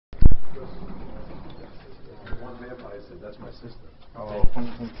That's my sister. Oh.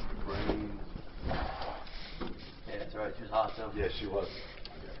 Yeah, that's right. She was hot too. Yeah, she was.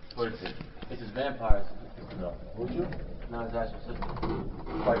 But it's his vampires. Would you? No, it's actually sister.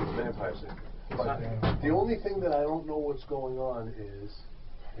 Like it's vampire sick. But the only thing that I don't know what's going on is,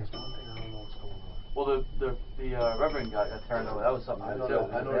 there's one thing I don't know what's going on. Well, the Reverend guy got turned over. That was something. I know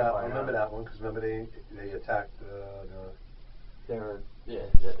that. I know that. I remember that one because remember they attacked the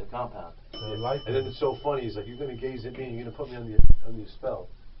compound. yeah. And then it's so funny. He's like, "You're gonna gaze at me. And you're gonna put me on your spell."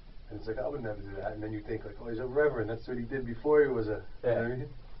 And it's like, I would never do that. And then you think like, "Oh, he's a reverend. That's what he did before he was a." Yeah. You know what I mean?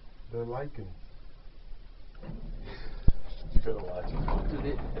 They're liking. You gotta watch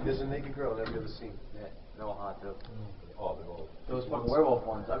it. And there's a naked girl in every other scene. Yeah, they're all hot too. Oh, they're all. Those fucking werewolf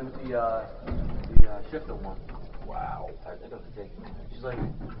ones. I mean, the shifter one. Wow. I think it was ridiculous. She's like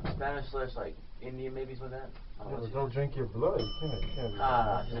Spanish / like Indian, maybe something like that. I Yeah, don't know. but don't drink your blood. You can't.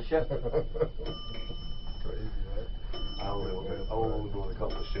 Ah, she's a shifter. Crazy, right? I only go with a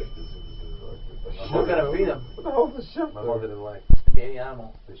couple of shifters. We're gonna feed them. What the hell is a shifter? My mother didn't like. Be any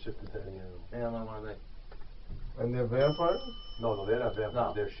animal. They shifted to any animal. Any animal want to be. And they're vampires? No, they're not vampires.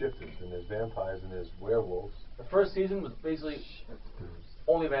 No. They're shifters. And there's vampires and there's werewolves. The first season was basically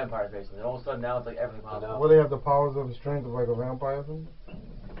only vampires, basically. And all of a sudden now it's like everything possible. Well, they have the powers of the strength of like a vampire or something?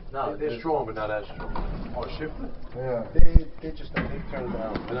 No, They're strong, but not as strong. Oh, shifter? Yeah. They turn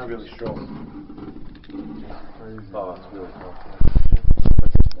down. They're not really strong. Crazy. Oh, it's really tough. But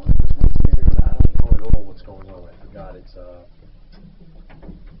there's one scene I don't know at all what's going on. I forgot. It's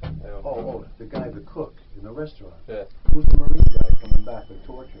the guy, the cook in the restaurant. Yeah. Who's the Marine guy coming back with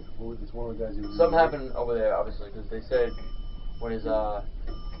torture? It's one of the guys who was. Something happened over there, obviously, because they said when his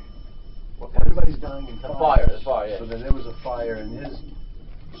everybody's dying in the fire, yeah. So then there was a fire, and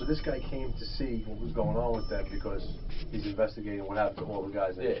so this guy came to see what was going on with that because he's investigating what happened to all the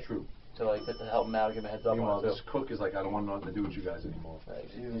guys in his troop. To like to help him out, give him a heads up. Meanwhile, this cook is like, I don't want nothing to do with you guys anymore. Right,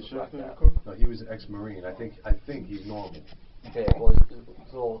 He's a shifter, the out. cook? No, he was an ex-Marine. I think he's normal. Okay, well,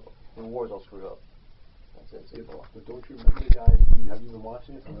 the war's all screwed up. That's it. Yeah, So but don't you remember the guy? Have you been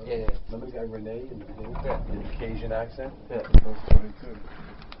watching it? Yeah. Remember the guy Renee in the beginning? Yeah. In the Cajun accent? yeah.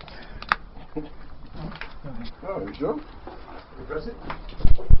 Oh, you sure? You press it?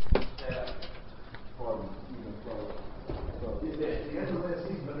 Yeah. You guys know last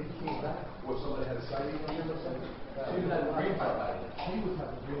season, remember he came back? Or somebody had a sighting on him or something? She was having a great fight. She was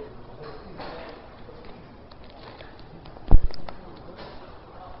having a great fight.